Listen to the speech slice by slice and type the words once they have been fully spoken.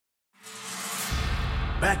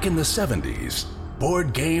Back in the 70s,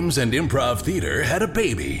 board games and improv theater had a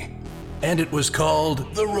baby, and it was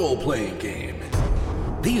called the role-playing game.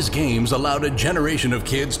 These games allowed a generation of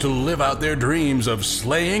kids to live out their dreams of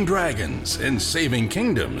slaying dragons and saving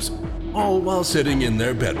kingdoms, all while sitting in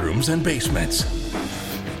their bedrooms and basements.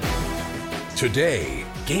 Today,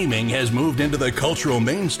 gaming has moved into the cultural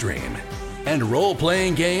mainstream, and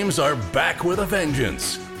role-playing games are back with a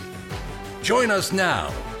vengeance. Join us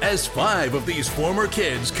now as 5 of these former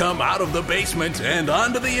kids come out of the basement and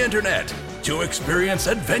onto the internet to experience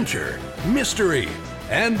adventure, mystery,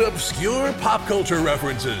 and obscure pop culture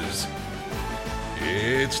references.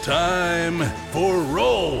 It's time for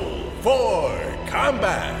Roll for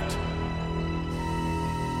Combat.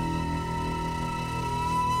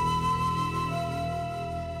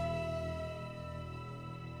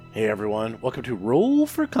 Hey everyone, welcome to Roll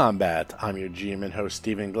for Combat. I'm your GM and host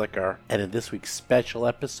Stephen Glicker, and in this week's special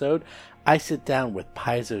episode, I sit down with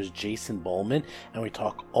Paizo's Jason Bowman, and we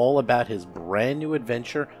talk all about his brand new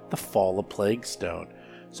adventure, The Fall of Plaguestone.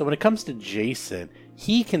 So when it comes to Jason,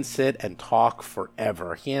 he can sit and talk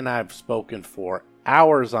forever. He and I have spoken for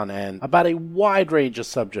hours on end about a wide range of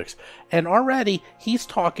subjects, and already he's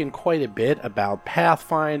talking quite a bit about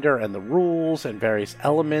Pathfinder and the rules and various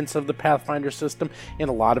elements of the Pathfinder system in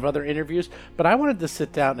a lot of other interviews, but I wanted to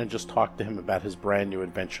sit down and just talk to him about his brand new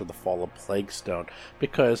adventure, The Fall of Plaguestone,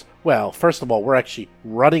 because, well, first of all, we're actually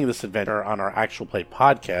running this adventure on our Actual Play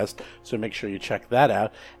podcast, so make sure you check that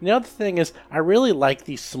out. And the other thing is, I really like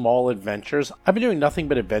these small adventures. I've been doing nothing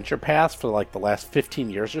but adventure paths for like the last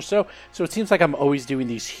 15 years or so it seems like I'm always doing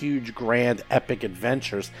these huge, grand, epic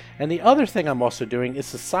adventures. And the other thing I'm also doing is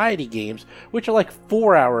society games, which are like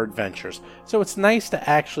 4-hour adventures. So it's nice to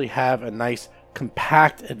actually have a nice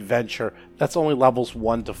compact adventure that's only levels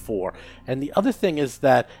 1 to 4. And the other thing is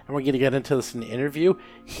that, and we're going to get into this in the interview,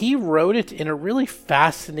 he wrote it in a really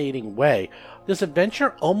fascinating way. This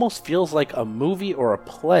adventure almost feels like a movie or a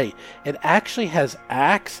play. It actually has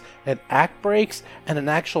acts and act breaks and an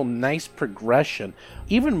actual nice progression,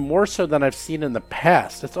 even more so than I've seen in the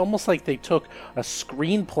past. It's almost like they took a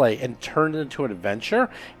screenplay and turned it into an adventure,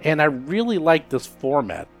 and I really like this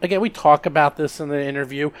format. Again, we talk about this in the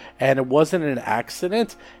interview, and it wasn't an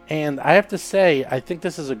accident, and I have to say, I think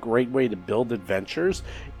this is a great way to build adventures,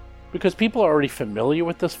 because people are already familiar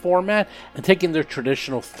with this format, and taking their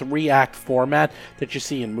traditional 3-act format that you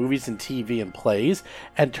see in movies and TV and plays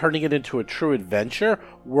and turning it into a true adventure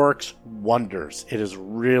works wonders. It is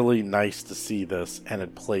really nice to see this, and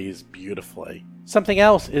it plays beautifully. Something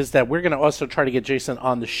else is that we're going to also try to get Jason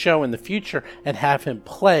on the show in the future and have him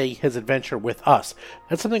play his adventure with us.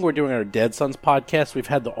 That's something we're doing on our Dead Sons podcast. We've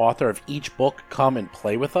had the author of each book come and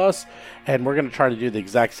play with us, and we're going to try to do the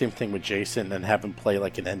exact same thing with Jason and have him play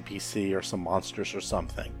like an NPC or some monsters or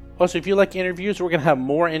something. Also, if you like interviews, we're going to have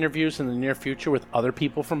more interviews in the near future with other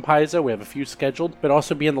people from Paizo. We have a few scheduled, but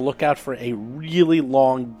also be on the lookout for a really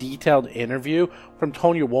long, detailed interview from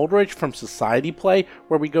Tonya Woldridge from Society Play,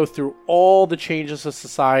 where we go through all the changes of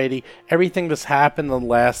society, everything that's happened in the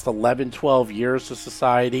last 11, 12 years of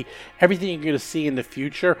society, everything you're going to see in the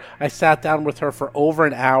future. I sat down with her for over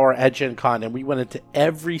an hour at Gen Con, and we went into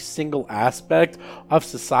every single aspect of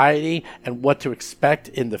society and what to expect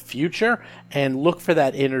in the future, and look for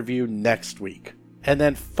that interview next week. And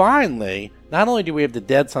then finally, not only do we have the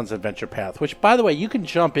Dead Sons Adventure Path, which, by the way, you can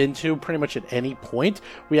jump into pretty much at any point.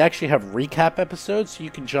 We actually have recap episodes, so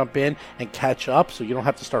you can jump in and catch up, so you don't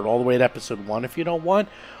have to start all the way at episode 1 if you don't want.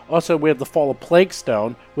 Also, we have The Fall of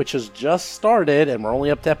Plaguestone, which has just started, and we're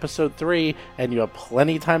only up to episode 3, and you have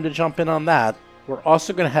plenty of time to jump in on that. We're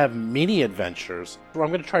also going to have mini adventures, where I'm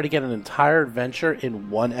going to try to get an entire adventure in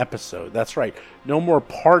one episode. That's right, no more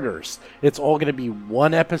parters. It's all going to be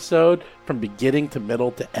one episode from beginning to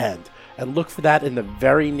middle to end. And look for that in the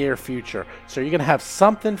very near future. So you're going to have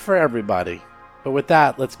something for everybody. But with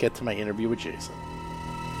that, let's get to my interview with Jason.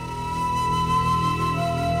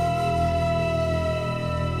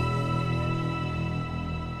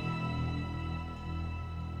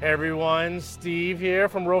 Hey everyone, Steve here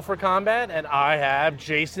from Roll for Combat, and I have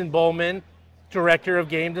Jason Bowman, Director of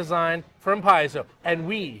Game Design from Paizo, and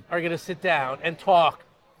we are going to sit down and talk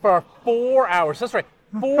for 4 hours. That's right,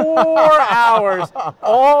 4 hours,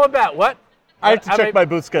 all about what? I have to check my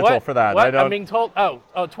booth schedule for that. What? I'm being told,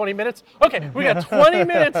 20 minutes? Okay, we got 20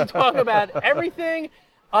 minutes to talk about everything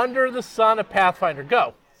under the sun of Pathfinder.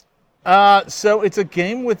 Go. So it's a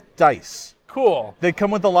game with dice. Cool. They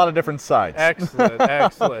come with a lot of different sides. Excellent,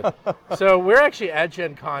 excellent. So we're actually at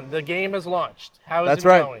Gen Con. The game has launched. How is it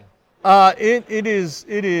going? It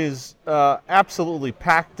is absolutely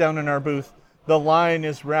packed down in our booth. the line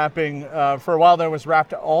is wrapping. For a while there was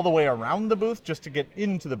wrapped all the way around the booth just to get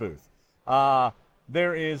into the booth.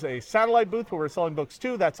 There is a satellite booth where we're selling books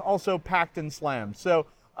too. That's also packed and slammed. So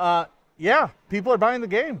yeah, people are buying the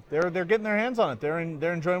game. They're getting their hands on it. They're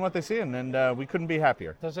enjoying what they see, and we couldn't be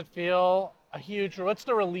happier. Does it feel a huge? What's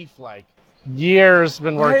the relief like? Years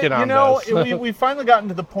been working on this. we finally gotten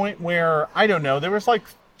to the point where I don't know. There was like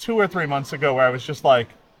 2 or 3 months ago where I was just like,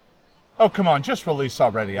 "Oh, come on, just release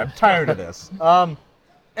already. I'm tired of this."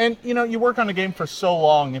 And you work on a game for so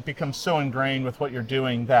long, it becomes so ingrained with what you're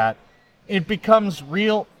doing that it becomes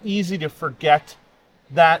real easy to forget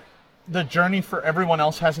that the journey for everyone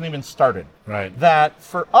else hasn't even started. Right. That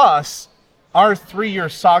for us, our 3-year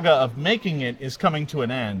saga of making it is coming to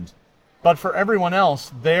an end. But for everyone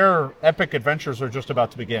else, their epic adventures are just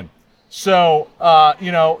about to begin. So,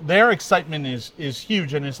 their excitement is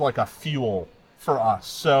huge and is like a fuel for us.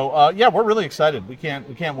 So, yeah, we're really excited. We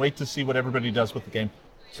can't wait to see what everybody does with the game.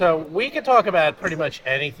 So we could talk about pretty much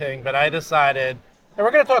anything, but I decided that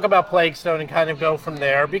we're going to talk about Plague Stone and kind of go from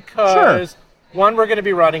there because, one, we're going to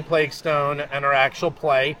be running Plague Stone and our actual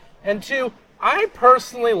play, and two, I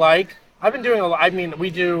personally I've been doing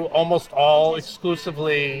we do almost all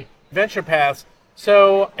exclusively Adventure Paths,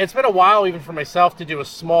 so it's been a while even for myself to do a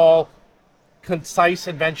small, concise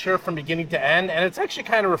adventure from beginning to end, and it's actually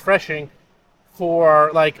kind of refreshing for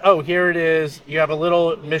here it is, you have a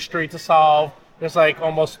little mystery to solve, there's like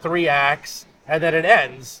almost 3 acts, and then it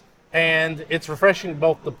ends. And it's refreshing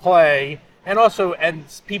both to play and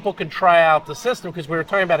people can try out the system, because we were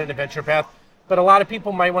talking about an adventure path, but a lot of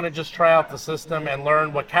people might want to just try out the system and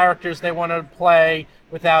learn what characters they want to play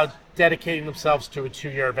without dedicating themselves to a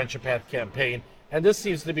 2-year adventure path campaign. And this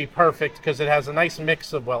seems to be perfect because it has a nice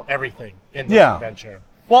mix of, everything in this adventure.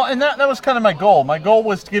 Well, and that was kind of my goal. My goal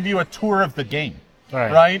was to give you a tour of the game,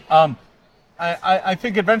 right? I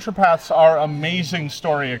think adventure paths are amazing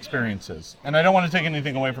story experiences, and I don't want to take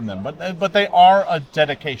anything away from them, but they are a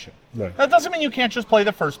dedication. Right. That doesn't mean you can't just play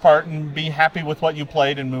the first part and be happy with what you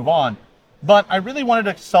played and move on, but I really wanted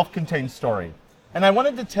a self-contained story, and I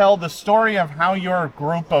wanted to tell the story of how your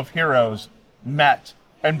group of heroes met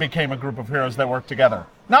and became a group of heroes that worked together.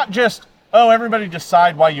 Not just, everybody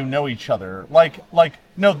decide why you know each other.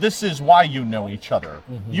 No, this is why you know each other.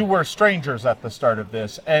 Mm-hmm. You were strangers at the start of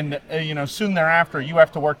this, and soon thereafter you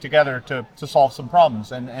have to work together to solve some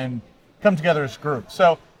problems and come together as a group.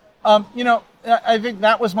 So, I think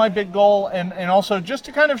that was my big goal, and also just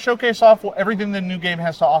to kind of showcase off everything the new game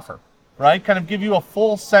has to offer, right? Kind of give you a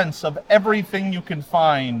full sense of everything you can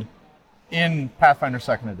find in Pathfinder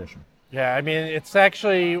 2nd Edition. Yeah, I mean, it's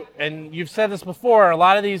actually, and you've said this before, a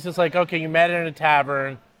lot of these is like, okay, you met in a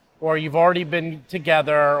tavern, or you've already been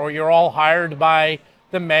together, or you're all hired by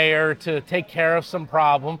the mayor to take care of some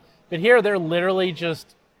problem. But here, they're literally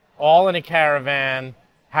just all in a caravan,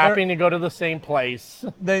 happy to go to the same place.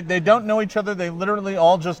 They don't know each other. They literally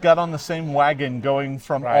all just got on the same wagon going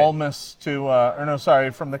from Almus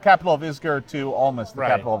to, from the capital of Isgir to Almus, the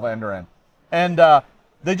capital of Andoran. And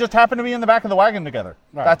they just happen to be in the back of the wagon together.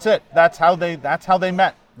 Right. That's it. That's how they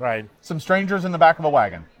met. Right. Some strangers in the back of a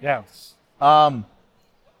wagon. Yes. Of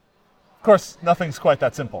course, nothing's quite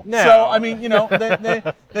that simple. No. So, I mean,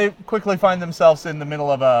 they quickly find themselves in the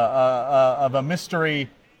middle of a mystery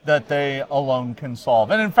that they alone can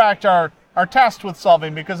solve. And in fact, are tasked with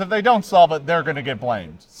solving, because if they don't solve it, they're going to get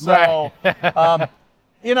blamed. So,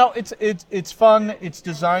 it's fun. It's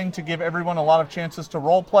designed to give everyone a lot of chances to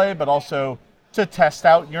role play, but also to test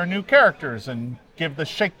out your new characters and give the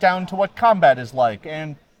shakedown to what combat is like,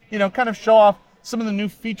 and kind of show off some of the new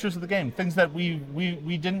features of the game, things that we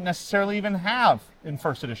didn't necessarily even have in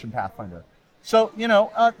first edition Pathfinder. So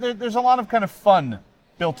there's a lot of kind of fun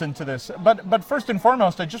built into this, but first and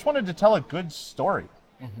foremost, I just wanted to tell a good story.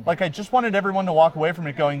 Mm-hmm. I just wanted everyone to walk away from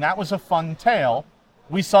it going, that was a fun tale.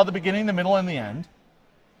 We saw the beginning, the middle, and the end.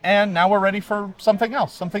 And now we're ready for something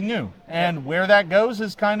else, something new. And where that goes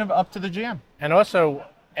is kind of up to the GM. And also,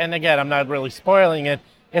 and again, I'm not really spoiling it,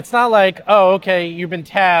 it's not like, oh, okay, you've been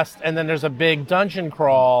tasked, and then there's a big dungeon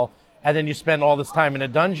crawl, and then you spend all this time in a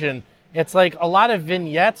dungeon. It's like a lot of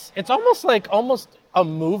vignettes. It's almost a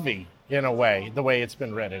movie, in a way, the way it's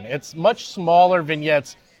been written. It's much smaller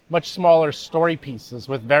vignettes, much smaller story pieces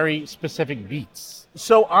with very specific beats.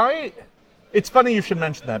 So it's funny you should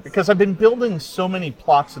mention that, because I've been building so many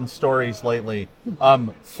plots and stories lately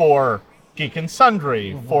for Geek and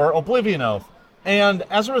Sundry, for Oblivion Oath. And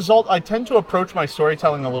as a result, I tend to approach my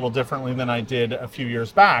storytelling a little differently than I did a few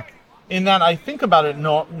years back, in that I think about it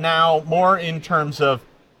now more in terms of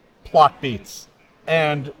plot beats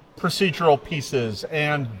and procedural pieces.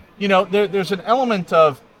 And, there's an element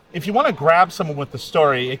of, if you want to grab someone with the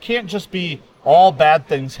story, it can't just be all bad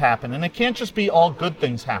things happen. And it can't just be all good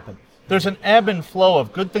things happen. There's an ebb and flow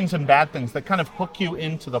of good things and bad things that kind of hook you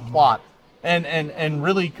into the plot and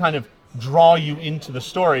really kind of draw you into the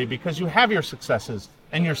story, because you have your successes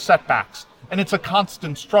and your setbacks, and it's a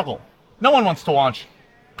constant struggle. No one wants to watch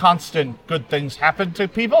constant good things happen to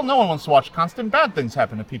people. No one wants to watch constant bad things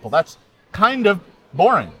happen to people. That's kind of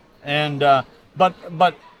boring. And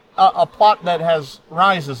but a plot that has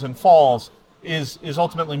rises and falls is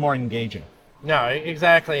ultimately more engaging. No,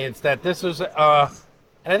 exactly. It's that this was, and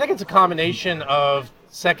I think it's a combination of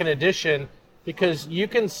second edition, because you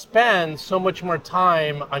can spend so much more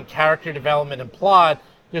time on character development and plot.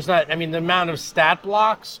 There's not, I mean, the amount of stat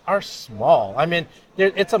blocks are small. I mean,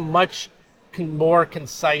 it's a much more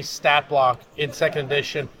concise stat block in second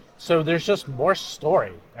edition, so there's just more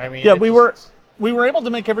story. I mean, yeah, we were able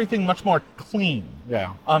to make everything much more clean.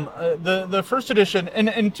 Yeah. The first edition,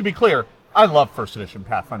 and to be clear, I love first edition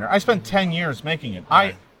Pathfinder. I spent 10 years making it.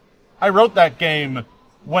 Right. I wrote that game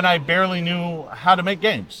when I barely knew how to make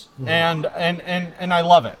games, and I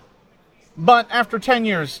love it. But after 10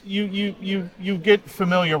 years, you get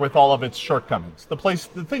familiar with all of its shortcomings, the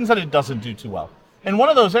things that it doesn't do too well. And one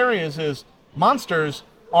of those areas is monsters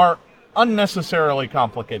are unnecessarily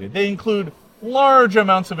complicated. They include large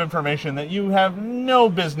amounts of information that you have no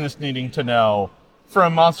business needing to know for a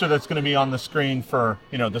monster that's going to be on the screen for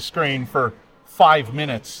 5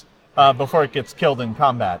 minutes before it gets killed in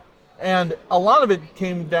combat. And a lot of it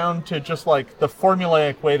came down to just like the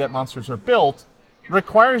formulaic way that monsters are built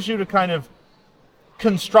requires you to kind of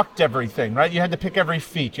construct everything, right? You had to pick every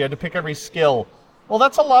feat, you had to pick every skill. Well,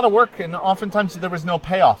 that's a lot of work, and oftentimes there was no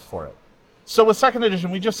payoff for it. So with second edition,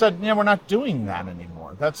 we just said, yeah, we're not doing that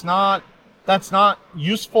anymore. That's not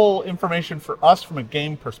useful information for us from a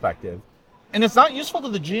game perspective. And it's not useful to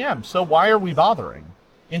the GM, so why are we bothering?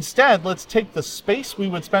 Instead, let's take the space we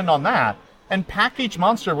would spend on that and pack each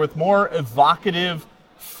monster with more evocative,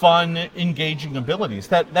 fun, engaging abilities.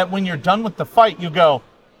 That when you're done with the fight, you go,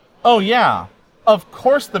 oh yeah, of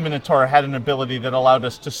course the Minotaur had an ability that allowed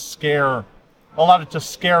it to scare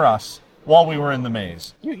us while we were in the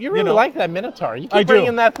maze. You really like that Minotaur. You keep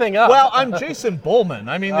bringing that thing up. Well, I'm Jason Bullman.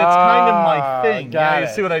 I mean, that's kind of my thing.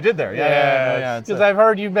 You see what I did there? Yeah. Because I've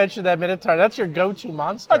heard you mention that Minotaur. That's your go-to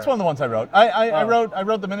monster. That's one of the ones I wrote. I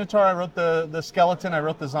wrote the Minotaur. I wrote the skeleton. I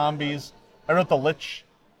wrote the zombies. I wrote the Lich.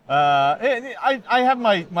 I have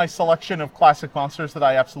my selection of classic monsters that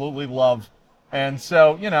I absolutely love. And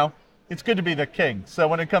so, it's good to be the king. So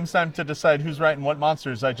when it comes time to decide who's writing what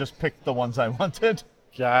monsters, I just picked the ones I wanted.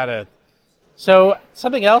 Got it. So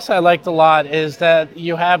something else I liked a lot is that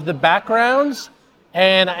you have the backgrounds,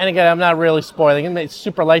 and again, I'm not really spoiling, it's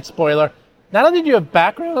super light spoiler. Not only did you have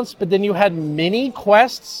backgrounds, but then you had mini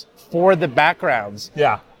quests for the backgrounds.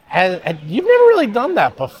 Yeah. And you've never really done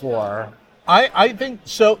that before. I think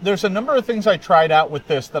so. There's a number of things I tried out with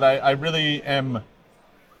this that I really am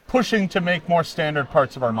pushing to make more standard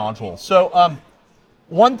parts of our module. So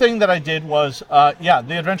one thing that I did was,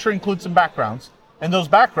 the adventure includes some backgrounds, and those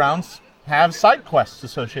backgrounds have side quests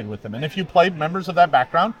associated with them. And if you play members of that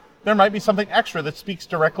background, there might be something extra that speaks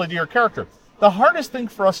directly to your character. The hardest thing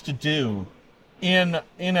for us to do in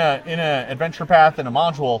a adventure path in a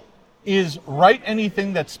module is write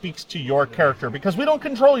anything that speaks to your character, because we don't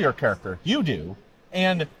control your character. You do.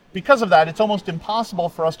 And because of that, it's almost impossible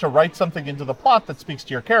for us to write something into the plot that speaks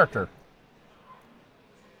to your character.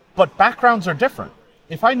 But backgrounds are different.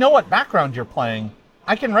 If I know what background you're playing,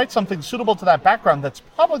 I can write something suitable to that background that's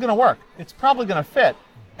probably going to work. It's probably going to fit.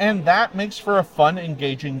 And that makes for a fun,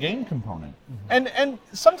 engaging game component. Mm-hmm. And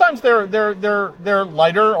sometimes they're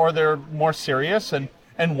lighter or they're more serious, and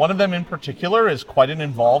one of them in particular is quite an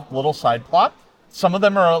involved little side plot. Some of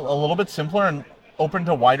them are a little bit simpler and open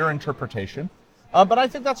to wider interpretation. But I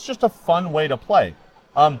think that's just a fun way to play.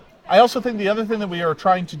 I also think the other thing that we are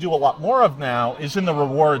trying to do a lot more of now is in the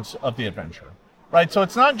rewards of the adventure, right? So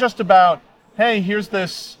it's not just about, hey, here's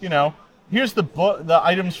this, here's the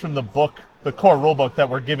items from the book, the core rulebook that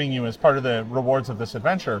we're giving you as part of the rewards of this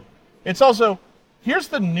adventure. It's also, here's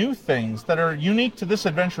the new things that are unique to this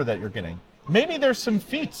adventure that you're getting. Maybe there's some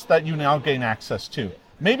feats that you now gain access to.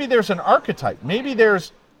 Maybe there's an archetype. Maybe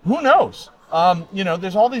there's, who knows?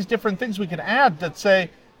 There's all these different things we can add that say,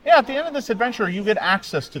 yeah, at the end of this adventure, you get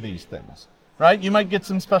access to these things, right? You might get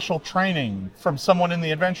some special training from someone in the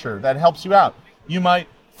adventure that helps you out. You might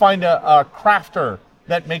find a crafter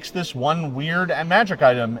that makes this one weird magic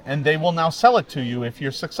item, and they will now sell it to you if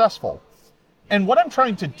you're successful. And what I'm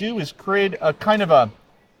trying to do is create a kind of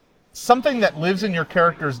something that lives in your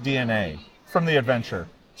character's DNA from the adventure,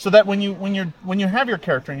 so that when you have your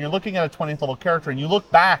character and you're looking at a 20th level character and you look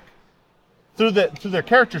back through their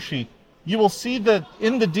character sheet, you will see that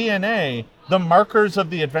in the DNA, the markers of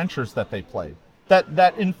the adventures that they played.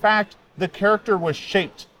 That in fact, the character was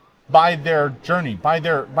shaped by their journey, by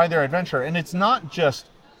their adventure. And it's not just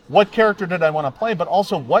what character did I want to play, but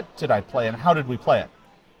also what did I play and how did we play it?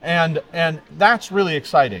 And that's really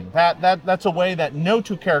exciting. That's a way that no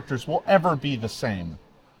two characters will ever be the same.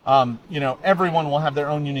 Everyone will have their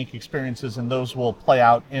own unique experiences, and those will play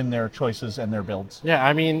out in their choices and their builds. Yeah,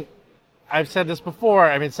 I mean, I've said this before.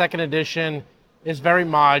 I mean, second edition is very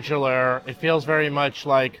modular. It feels very much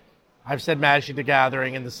like I've said Magic the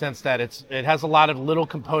Gathering in the sense that it has a lot of little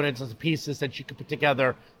components and pieces that you can put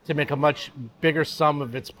together to make a much bigger sum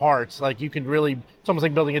of its parts. Like you can really, it's almost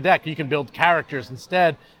like building a deck. You can build characters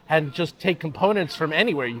instead and just take components from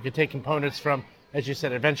anywhere. You could take components from, as you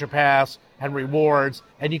said, Adventure Pass and rewards,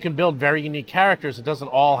 and you can build very unique characters. It doesn't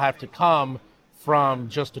all have to come from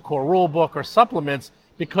just a core rule book or supplements,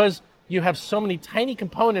 because you have so many tiny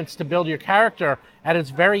components to build your character, and it's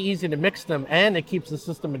very easy to mix them, and it keeps the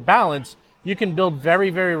system in balance. You can build very,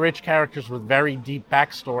 very rich characters with very deep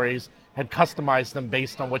backstories and customize them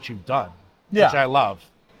based on what you've done, which I love.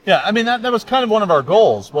 Yeah, I mean, that was kind of one of our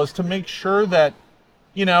goals, was to make sure that,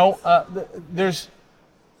 there's...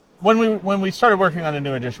 When we started working on a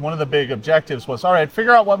new edition, one of the big objectives was, all right,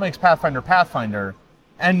 figure out what makes Pathfinder Pathfinder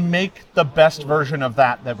and make the best version of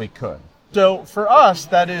that we could. So for us,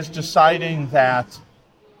 that is deciding that,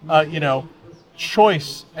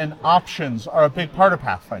 choice and options are a big part of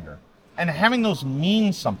Pathfinder. And having those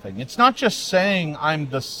mean something. It's not just saying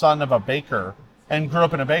I'm the son of a baker and grew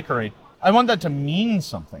up in a bakery. I want that to mean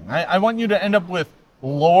something. I want you to end up with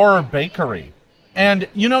Lore Bakery. And,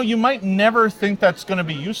 you might never think that's going to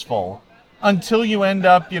be useful until you end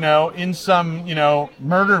up, in some,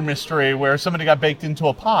 murder mystery where somebody got baked into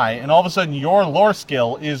a pie, and all of a sudden your lore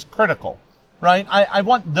skill is critical, right? I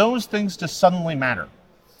want those things to suddenly matter.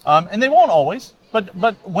 And they won't always, but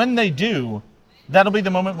when they do, that'll be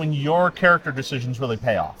the moment when your character decisions really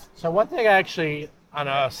pay off. So one thing actually, on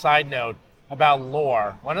a side note, about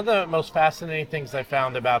lore, one of the most fascinating things I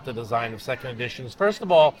found about the design of second edition is, first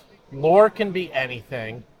of all, lore can be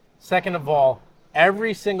anything. Second of all,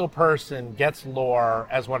 every single person gets lore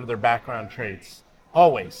as one of their background traits.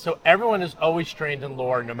 Always. So everyone is always trained in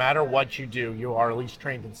lore. No matter what you do, you are at least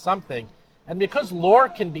trained in something. And because lore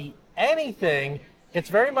can be anything, it's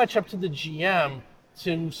very much up to the GM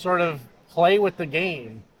to sort of play with the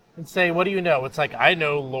game and say, what do you know? It's like, I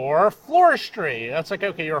know lore floristry. That's like,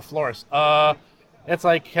 okay, you're a florist. It's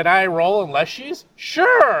like, can I roll in leshies?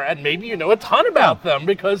 Sure. And maybe you know a ton about them,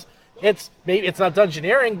 because it's not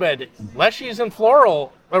Dungeoneering, but leshies and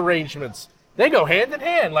floral arrangements, they go hand in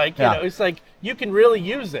hand. Like, it's like you can really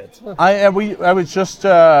use it. I was just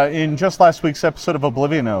in just last week's episode of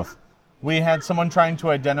Oblivion Oath, we had someone trying to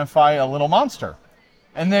identify a little monster,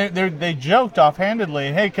 and they joked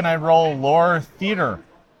offhandedly, "Hey, can I roll lore theater?"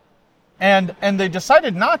 And they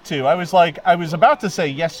decided not to. I was about to say,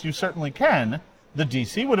 yes, you certainly can. The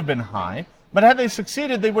DC would have been high, but had they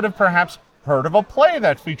succeeded, they would have perhaps heard of a play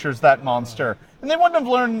that features that monster. And they wouldn't have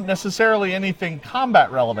learned necessarily anything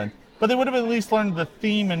combat relevant, but they would have at least learned the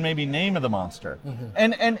theme and maybe name of the monster. Mm-hmm.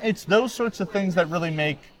 And it's those sorts of things that really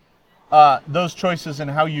make those choices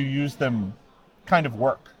and how you use them kind of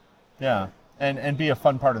work. Yeah, and be a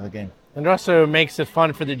fun part of the game. And it also makes it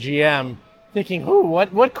fun for the GM, thinking,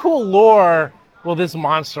 what cool lore will this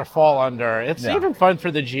monster fall under? It's even fun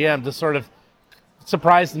for the GM to sort of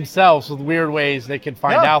surprise themselves with weird ways they can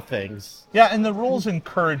find out things. Yeah, and the rules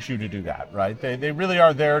encourage you to do that, right? They really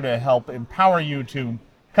are there to help empower you to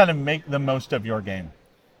kind of make the most of your game.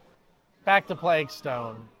 Back to Plague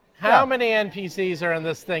Stone. How many NPCs are in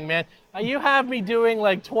this thing, man? You have me doing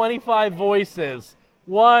like 25 voices.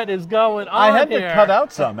 What is going on I had here? to cut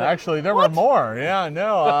out some, actually. There were more. Yeah,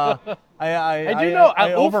 no. I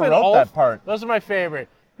overwrote that part. Those are my favorite.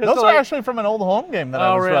 Those are actually from an old home game that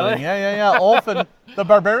I was running. Yeah. Ulf and the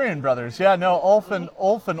Barbarian Brothers. Yeah, no, Ulf and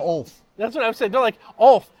Ulf. That's what I'm saying. They're like,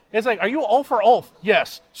 Ulf. It's like, are you Ulf or Ulf?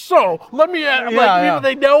 Yes. So, let me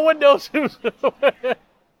add. No one knows who's who.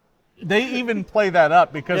 They even play that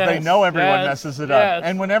up because they know everyone messes it up.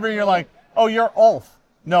 And whenever you're like, oh, you're Ulf.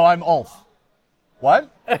 No, I'm Ulf.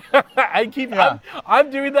 What? I'm doing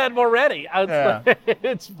that already.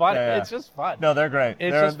 It's fun. Yeah. It's just fun. No, they're great.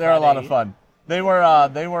 They're a lot of fun. They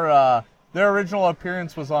were their original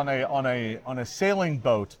appearance was on a sailing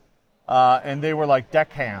boat, and they were like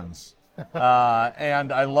deckhands.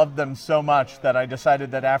 And I loved them so much that I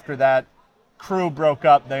decided that after that crew broke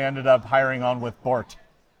up, they ended up hiring on with Bort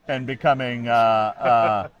and becoming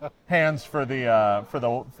hands for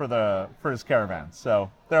his caravan.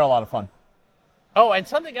 So they're a lot of fun. Oh, and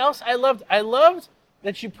something else I loved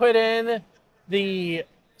that you put in the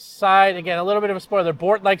side, again, a little bit of a spoiler,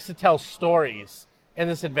 Bort likes to tell stories in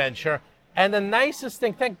this adventure. And the nicest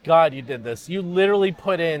thing, thank God you did this, you literally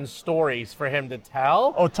put in stories for him to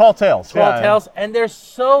tell. Oh, tall tales. Tall tales, and they're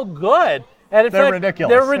so good. And in they're fact, ridiculous.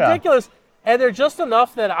 They're ridiculous. Yeah. And they're just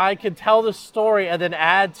enough that I could tell the story and then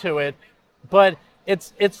add to it. But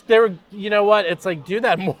it's there. You know what? It's like, do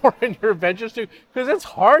that more in your adventures too, because it's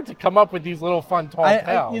hard to come up with these little fun tall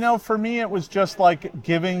tales. For me, it was just like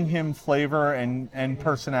giving him flavor and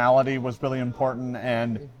personality was really important.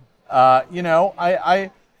 And I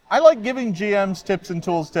like giving GMs tips and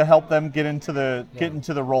tools to help them get into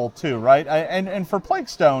the role too, right? And for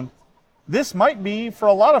Plaguestone, this might be for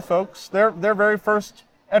a lot of folks their very first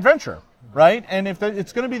adventure, right? And if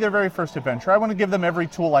it's going to be their very first adventure, I want to give them every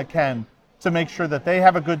tool I can to make sure that they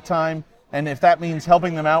have a good time. And if that means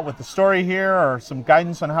helping them out with the story here or some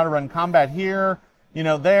guidance on how to run combat here,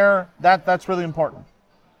 that's really important.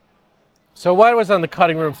 So what was on the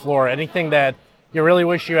cutting room floor? Anything that you really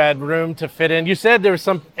wish you had room to fit in? You said there were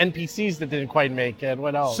some NPCs that didn't quite make it.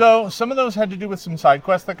 What else? So some of those had to do with some side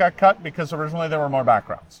quests that got cut because originally there were more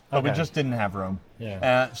backgrounds, but we just didn't have room.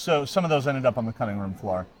 Yeah. So some of those ended up on the cutting room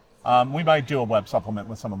floor. We might do a web supplement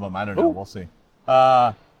with some of them. I don't know. We'll see.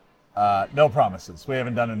 No promises. We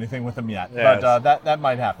haven't done anything with them yet, but that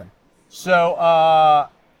might happen. So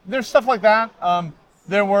there's stuff like that.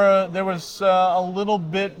 There was a little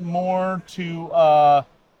bit more to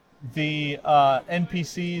the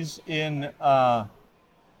NPCs in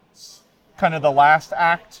kind of the last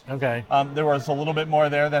act. Okay. There was a little bit more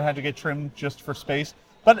there that had to get trimmed just for space.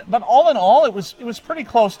 But all in all, it was pretty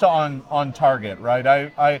close to on target, right?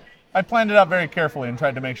 I planned it out very carefully and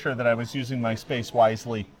tried to make sure that I was using my space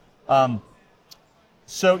wisely.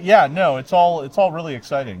 So yeah, no, it's all really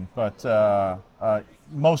exciting, but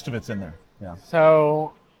most of it's in there. Yeah.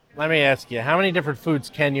 So let me ask you, how many different foods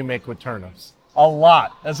can you make with turnips? A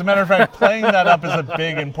lot. As a matter of fact, playing that up is a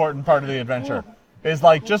big, important part of the adventure. Is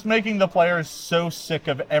like just making the players so sick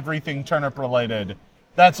of everything turnip related.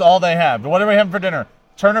 That's all they have. What are we having for dinner?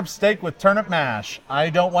 Turnip steak with turnip mash. I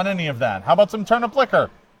don't want any of that. How about some turnip liquor?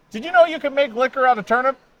 Did you know you can make liquor out of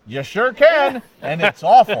turnip? You sure can, and it's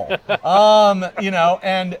awful.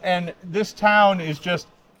 And this town is just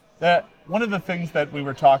that. One of the things that we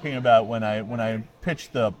were talking about when I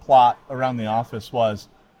pitched the plot around the office was,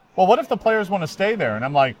 well, what if the players want to stay there? And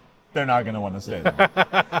I'm like, they're not going to want to stay there.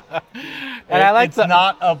 It's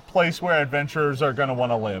not a place where adventurers are going to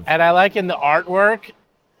want to live. And I like in the artwork,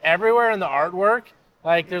 everywhere in the artwork,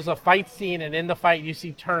 like there's a fight scene, and in the fight you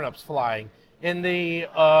see turnips flying. In the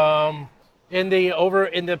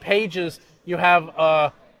pages you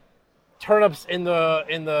have turnips in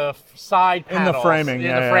the side panels. In the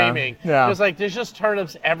framing. Yeah. There's just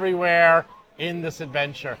turnips everywhere in this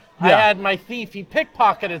adventure. Yeah. I had my thief, he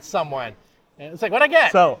pickpocketed someone. And it's like, what'd I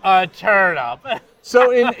get? A turnip.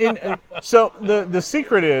 So so the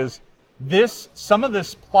secret is some of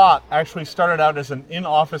this plot actually started out as an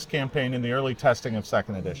in-office campaign in the early testing of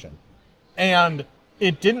 2nd edition. And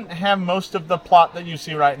it didn't have most of the plot that you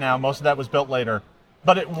see right now. Most of that was built later.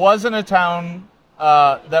 But it was in a town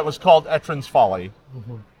that was called Etrin's Folly.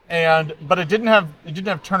 Mm-hmm. But it didn't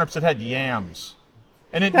have turnips, it had yams.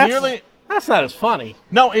 And that's not as funny.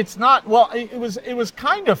 No, it's not. Well, it was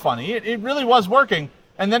kind of funny. It really was working.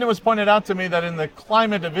 And then it was pointed out to me that in the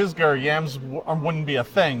climate of Isgir, yams wouldn't be a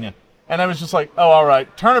thing. And I was just like, oh, all right,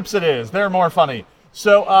 turnips it is. They're more funny.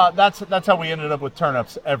 So that's how we ended up with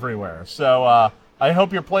turnips everywhere. So I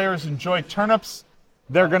hope your players enjoy turnips.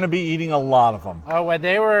 They're going to be eating a lot of them. Oh, when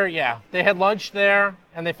they had lunch there,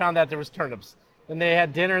 and they found out there was turnips. Then they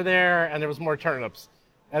had dinner there, and there was more turnips.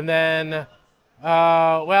 And then,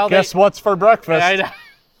 guess what's for breakfast?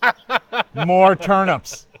 More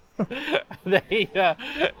turnips. They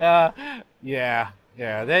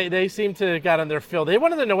seem to have gotten their fill. They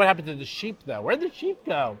wanted to know what happened to the sheep, though. Where'd the sheep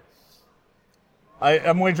go?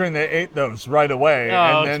 I'm wagering they ate those right away,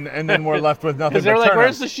 and then we're left with nothing but turnips. They're like,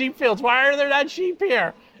 where's the sheep fields? Why are there not sheep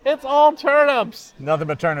here? It's all turnips. Nothing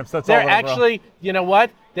but turnips. That's They're actually, you know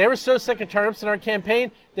what? They were so sick of turnips in our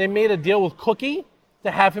campaign, they made a deal with Cookie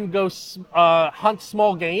to have him go hunt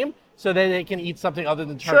small game so that they can eat something other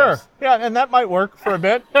than turnips. Sure. Yeah, and that might work for a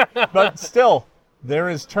bit, but still, there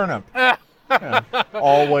is turnip. Yeah,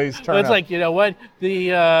 always turnip. It's like, you know what?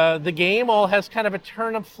 The game all has kind of a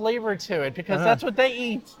turnip flavor to it because that's what they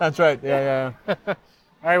eat. That's right. Yeah. All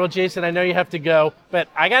right, well, Jason, I know you have to go, but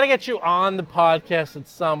I got to get you on the podcast at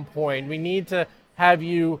some point. We need to have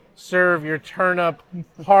you serve your turnip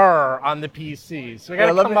horror on the PC. So we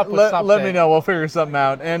got to come up with something. Let me know. We'll figure something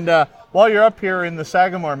out. And while you're up here in the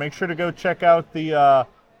Sagamore, make sure to go check out the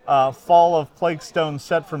Fall of Plaguestone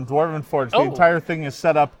set from Dwarven Forge. The entire thing is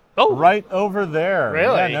set up right over there.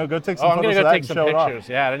 Really? Yeah, no, go take some photos I'm going to go of that take and some show it off. pictures.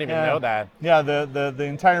 Yeah, I didn't even know that. Yeah, the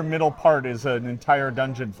entire middle part is an entire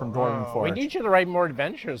dungeon from Dwarven Forge. We need you to write more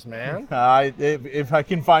adventures, man. If I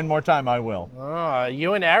can find more time, I will.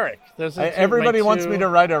 You and Eric. Everybody wants me to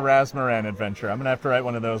write a Razmaran adventure. I'm going to have to write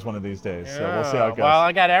one of those one of these days, so we'll see how it goes. Well,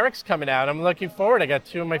 I got Eric's coming out. I'm looking forward. I got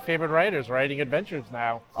two of my favorite writers writing adventures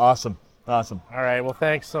now. Awesome. All right, well,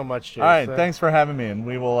 thanks so much, Jason. All right, thanks for having me, and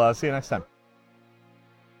we will see you next time.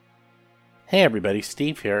 Hey everybody,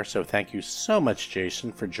 Steve here. So thank you so much,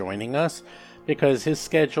 Jason, for joining us, because his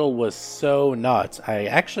schedule was so nuts. I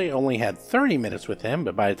actually only had 30 minutes with him,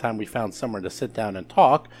 but by the time we found somewhere to sit down and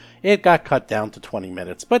talk, it got cut down to 20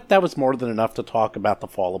 minutes. But that was more than enough to talk about the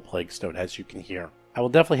Fall of Plaguestone, as you can hear. I will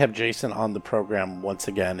definitely have Jason on the program once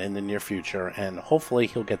again in the near future, and hopefully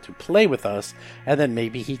he'll get to play with us, and then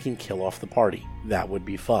maybe he can kill off the party. That would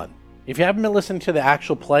be fun. If you haven't been listening to the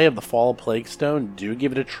actual play of the Fall of Plaguestone, do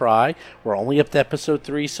give it a try. We're only up to episode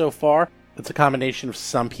 3 so far. It's a combination of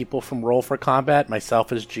some people from Roll for Combat,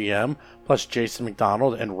 myself as GM, plus Jason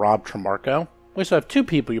McDonald and Rob Tremarco. We also have 2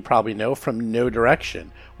 people you probably know from No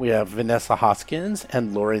Direction. We have Vanessa Hoskins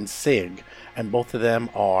and Lauren Sig, and both of them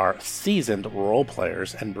are seasoned role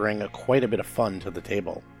players and bring quite a bit of fun to the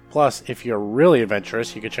table. Plus, if you're really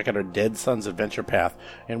adventurous, you can check out our Dead Sons Adventure Path,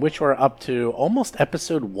 in which we're up to almost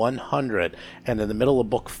episode 100 and in the middle of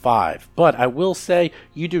book 5. But I will say,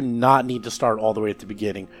 you do not need to start all the way at the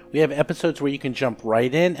beginning. We have episodes where you can jump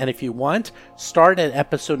right in, and if you want, start at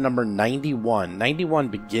episode number 91. 91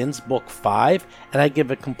 begins book 5, and I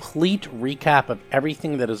give a complete recap of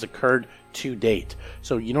everything that has occurred to date.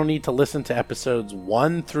 So you don't need to listen to episodes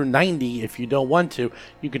 1 through 90 if you don't want to.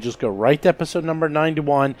 You could just go right to episode number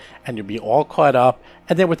 91 and you'll be all caught up,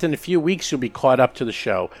 and then within a few weeks you'll be caught up to the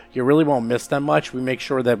show. You really won't miss that much. We make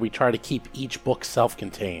sure that we try to keep each book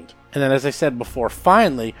self-contained. And then, as I said before,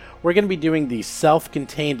 finally, we're going to be doing the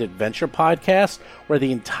self-contained adventure podcast, where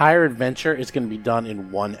the entire adventure is going to be done in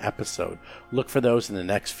one episode. Look for those in the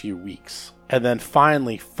next few weeks. And then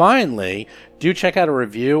finally, do check out a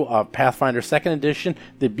review of Pathfinder 2nd Edition,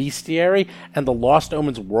 The Bestiary, and the Lost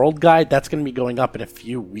Omens World Guide. That's going to be going up in a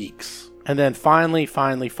few weeks. And then finally,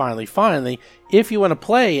 if you want to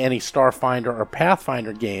play any Starfinder or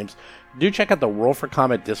Pathfinder games, do check out the Roll for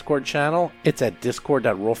Combat Discord channel. It's at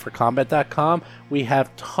discord.rollforcombat.com. We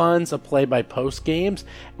have tons of play-by-post games.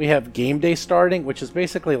 We have Game Day starting, which is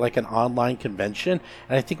basically like an online convention.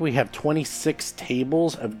 And I think we have 26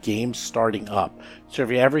 tables of games starting up. So if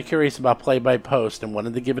you're ever curious about play-by-post and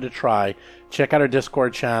wanted to give it a try, check out our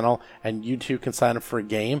Discord channel, and you too can sign up for a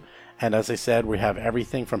game. And as I said, we have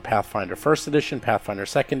everything from Pathfinder 1st Edition, Pathfinder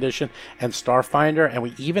 2nd Edition, and Starfinder, and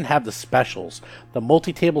we even have the specials. The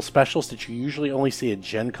multi-table specials that you usually only see at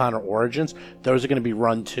Gen Con or Origins, those are going to be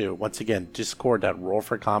run too. Once again,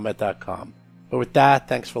 discord.rollforcombat.com. But with that,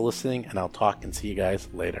 thanks for listening, and I'll talk and see you guys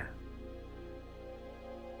later.